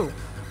plan too.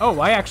 Oh,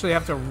 I actually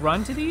have to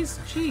run to these?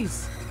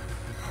 Jeez.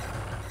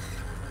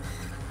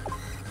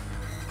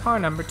 Car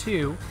number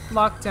 2,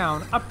 locked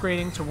down,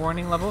 upgrading to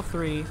warning level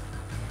 3. Do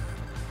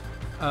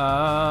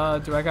I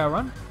gotta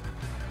run?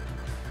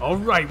 All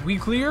right, we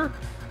clear?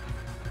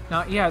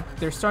 Not yet.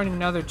 They're starting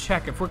another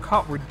check. If we're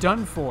caught, we're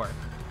done for.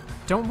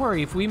 Don't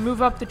worry, if we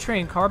move up the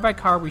train car by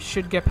car, we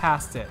should get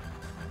past it.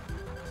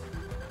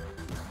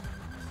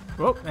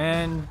 Oh,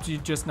 and you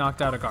just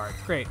knocked out a guard.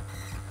 Great.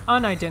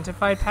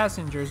 Unidentified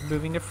passengers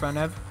moving to front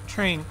of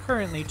train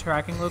currently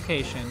tracking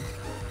location.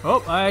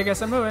 Oh, I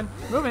guess I'm moving.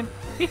 Moving.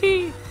 Hee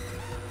hee.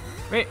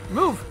 Wait,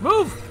 move.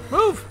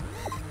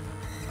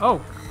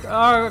 Oh,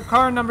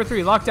 car number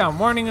 3, lockdown.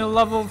 Warning to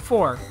level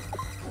 4.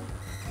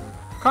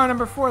 Car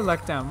number 4,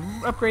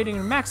 lockdown. Upgrading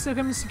to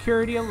maximum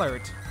security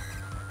alert.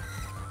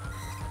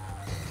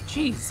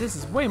 Jeez, this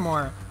is way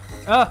more.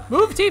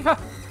 Move, Tifa!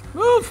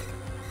 Move!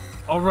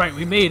 Alright,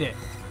 we made it.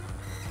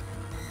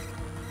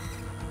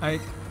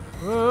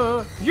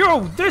 Yo,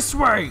 this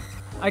way!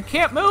 I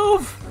can't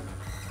move!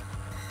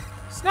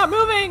 It's not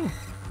moving!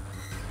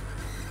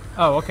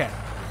 Oh, okay.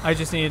 I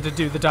just needed to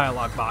do the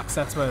dialogue box.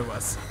 That's what it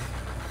was.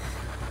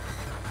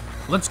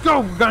 Let's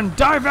go! We're gonna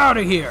dive out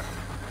of here!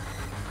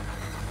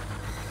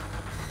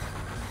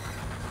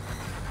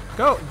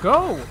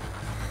 Go!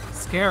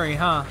 Scary,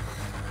 huh?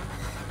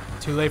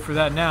 Too late for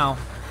that now.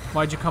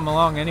 Why'd you come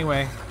along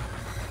anyway?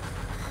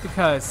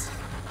 Because...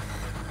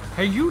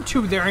 Hey, you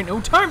two, there ain't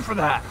no time for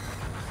that!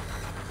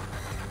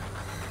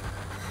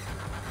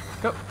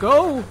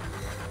 Go!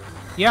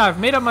 Yeah, I've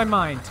made up my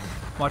mind.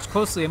 Watch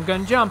closely, I'm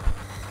gonna jump.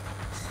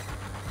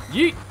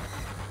 Yeet!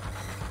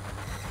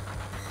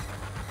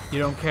 You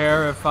don't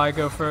care if I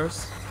go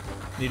first?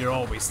 Leader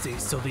always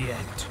stays till the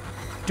end.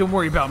 Don't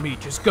worry about me,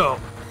 just go.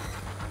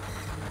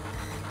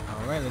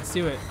 Alright, let's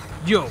do it.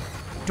 Yo,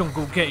 don't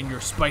go getting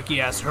your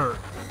spiky ass hurt.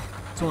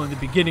 It's only the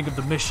beginning of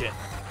the mission.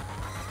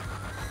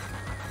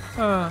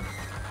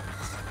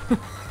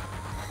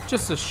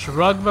 Just a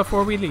shrug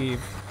before we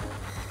leave.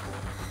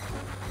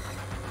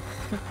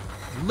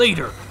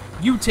 Later,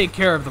 you take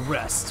care of the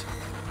rest.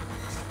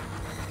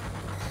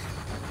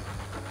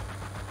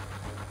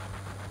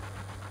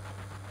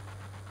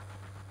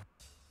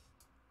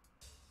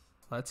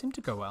 That seemed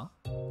to go well.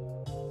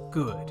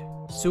 Good.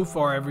 So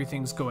far,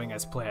 everything's going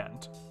as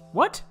planned.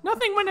 What?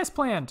 Nothing went as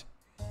planned.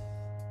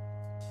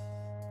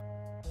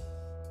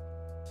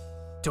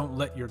 Don't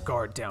let your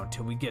guard down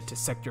till we get to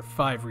Sector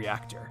 5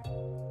 reactor.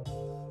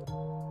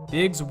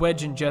 Biggs,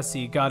 Wedge, and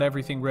Jesse got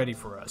everything ready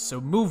for us, so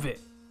move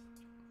it.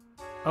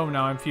 Oh,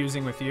 now I'm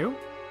fusing with you?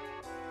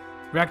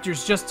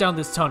 Reactor's just down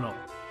this tunnel.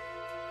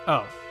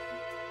 Oh.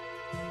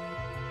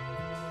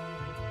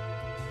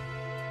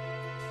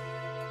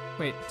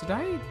 Wait, did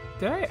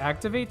I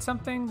activate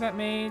something that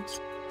made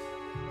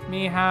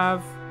me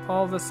have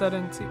all of a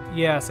sudden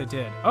yes, I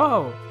did.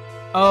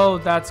 Oh,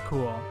 that's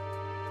cool.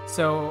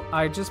 So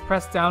I just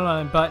pressed down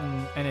on a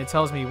button and it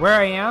tells me where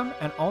I am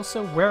and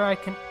also where I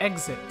can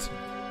exit.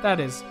 That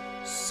is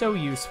so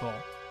useful.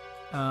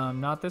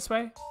 Not this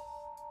way?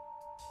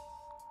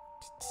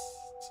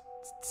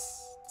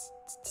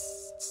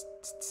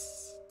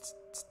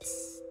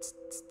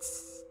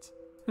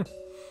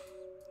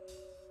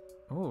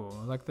 Ooh,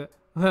 like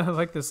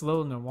like this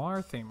little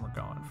noir theme we're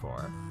going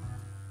for.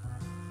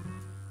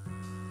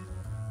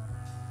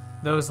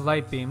 Those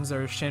light beams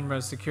are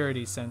Shinra's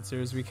security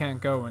sensors. We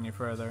can't go any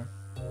further.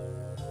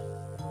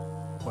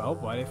 Well,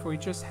 what if we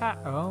just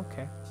oh,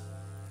 okay.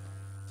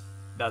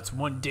 That's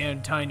one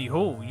damn tiny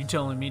hole. You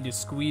telling me to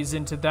squeeze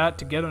into that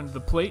to get under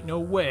the plate? No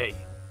way.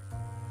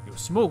 Yo,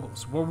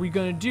 Smogles, what are we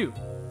gonna do?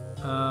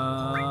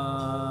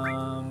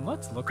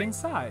 Let's look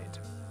inside.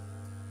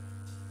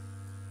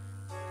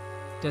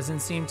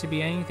 Doesn't seem to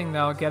be anything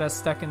that'll get us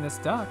stuck in this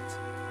duct.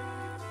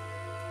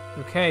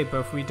 Okay, but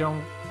if we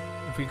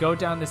go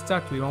down this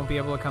duct, we won't be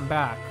able to come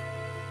back.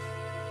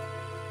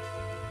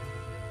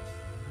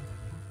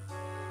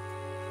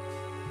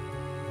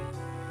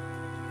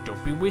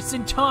 Don't be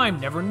wasting time.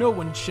 Never know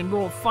when Shinra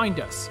will find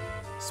us.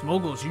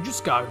 Smoggles, you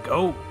just gotta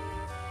go.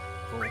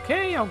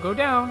 Okay, I'll go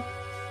down.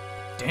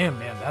 Damn,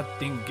 man, that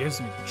thing gives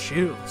me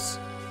chills.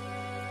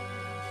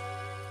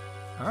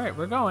 Alright,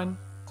 we're going.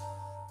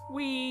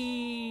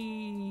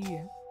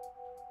 Whee!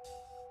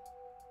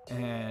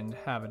 And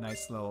have a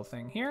nice little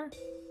thing here.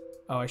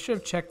 Oh, I should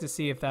have checked to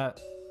see if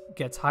that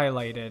gets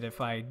highlighted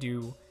if I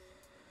do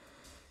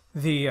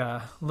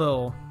the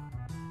little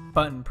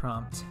button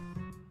prompt.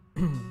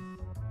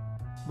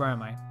 Where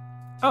am I?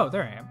 Oh,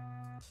 there I am.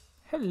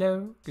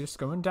 Hello, just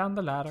going down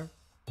the ladder.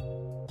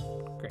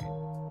 Great.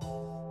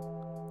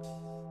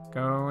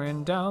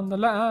 Going down the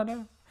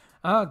ladder.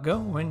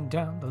 Going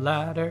down the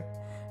ladder.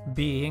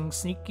 Being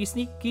sneaky,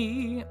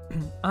 sneaky.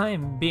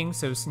 I'm being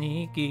so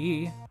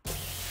sneaky.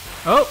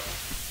 Oh!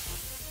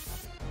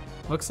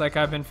 Looks like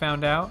I've been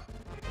found out.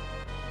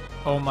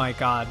 Oh my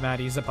god,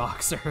 Maddie's a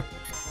boxer.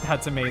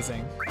 That's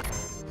amazing.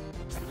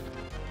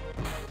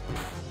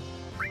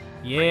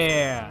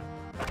 Yeah!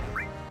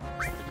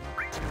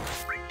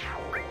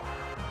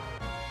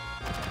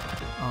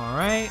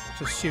 Alright,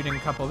 just shooting a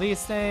couple of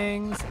these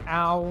things.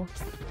 Ow.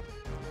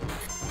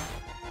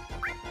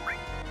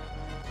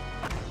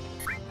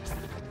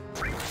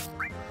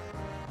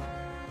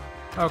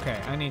 Okay,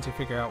 I need to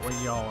figure out what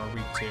y'all are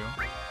weak to.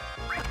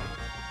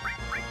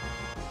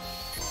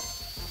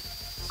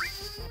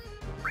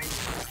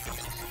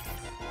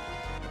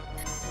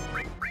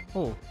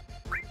 Oh.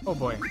 Oh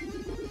boy.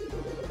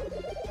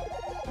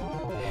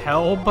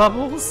 Hell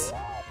bubbles?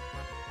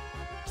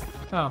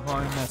 Oh, well,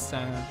 I missed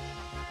that.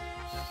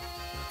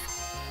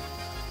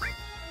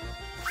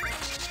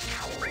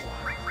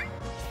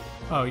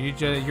 Oh,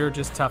 you're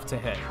just tough to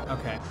hit.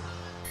 Okay.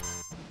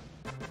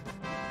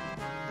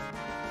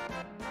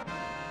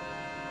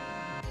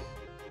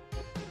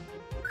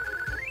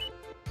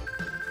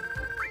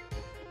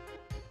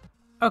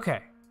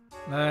 Okay.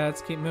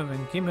 Let's keep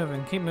moving, keep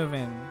moving, keep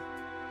moving.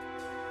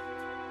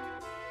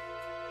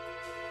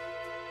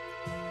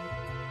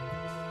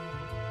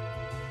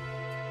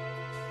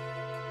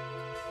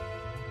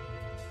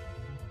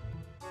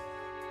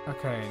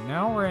 Okay,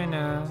 now we're in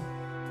a...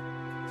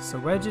 So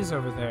Wedge is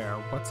over there.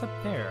 What's up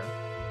there?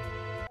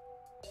 I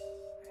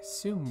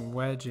assume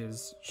Wedge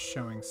is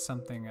showing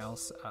something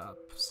else up.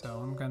 So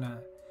I'm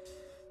gonna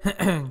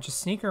just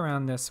sneak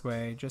around this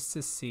way just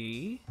to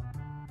see.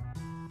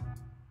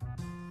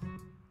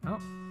 Oh.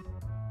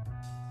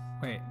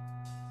 Wait.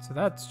 So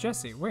that's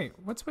Jesse. Wait,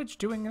 what's Wedge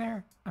doing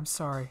there? I'm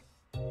sorry.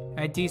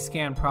 ID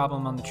scan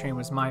problem on the train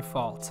was my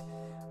fault.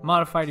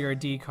 Modified your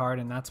ID card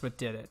and that's what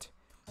did it.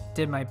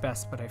 Did my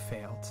best, but I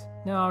failed.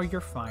 No, you're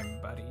fine,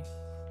 buddy.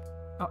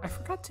 Oh, I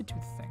forgot to do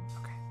the thing.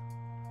 Okay.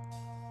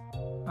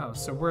 Oh,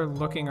 so we're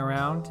looking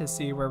around to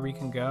see where we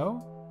can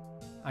go?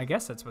 I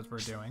guess that's what we're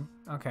doing.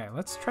 Okay,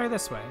 let's try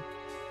this way.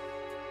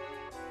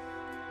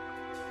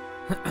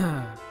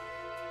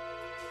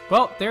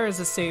 Well, there is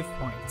a save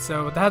point,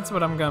 so that's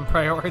what I'm gonna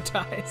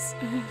prioritize.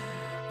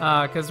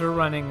 Because we're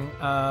running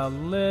a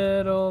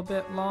little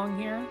bit long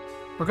here.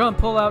 We're gonna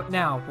pull out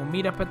now. We'll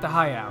meet up at the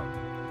hideout.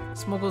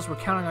 Smogles, we're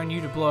counting on you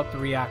to blow up the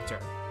reactor.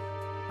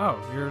 Oh,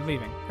 you're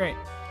leaving. Great.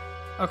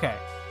 Okay.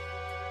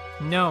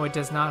 No, it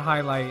does not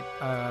highlight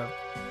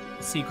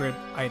secret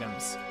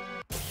items.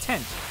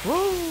 Tent.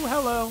 Woo,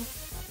 hello.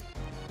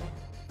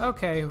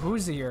 Okay,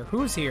 who's here?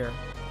 Who's here?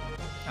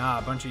 Ah,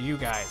 a bunch of you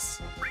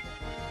guys.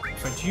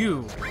 But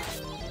you.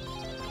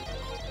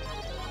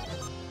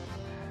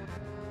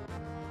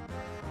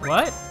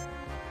 What?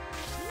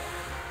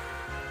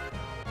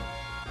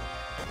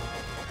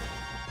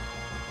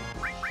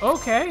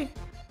 Okay.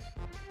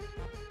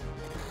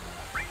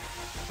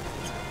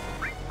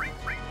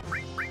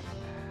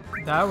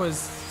 That was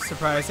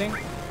surprising.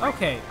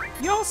 Okay,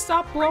 y'all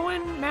stop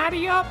blowing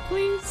Maddie up,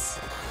 please.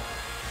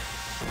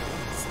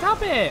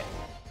 Stop it.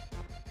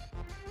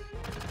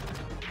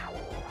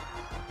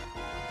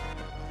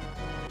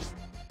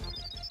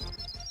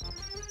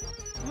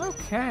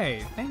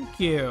 Okay, thank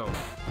you.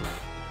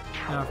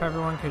 Now if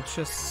everyone could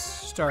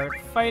just start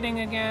fighting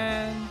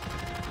again.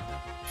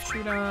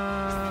 Shoot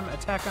him,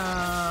 attack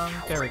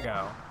him. There we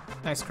go.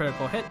 Nice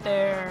critical hit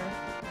there.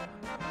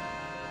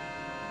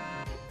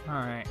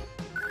 Alright.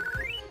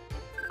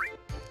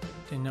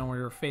 Didn't know we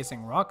were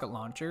facing rocket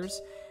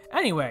launchers.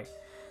 Anyway,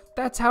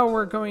 that's how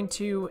we're going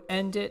to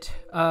end it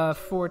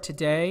for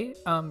today.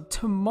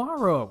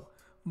 Tomorrow,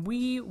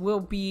 we will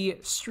be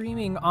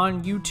streaming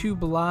on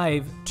YouTube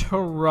Live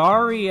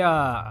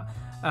Terraria.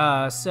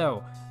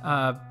 So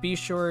be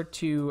sure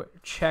to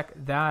check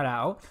that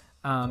out.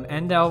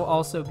 And there'll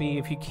also be,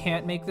 if you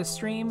can't make the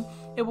stream,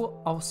 it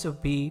will also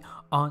be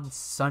on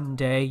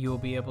Sunday. You'll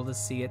be able to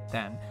see it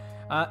then.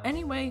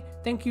 Anyway,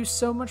 thank you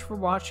so much for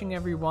watching,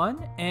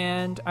 everyone,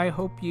 and I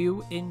hope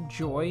you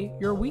enjoy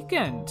your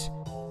weekend.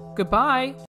 Goodbye!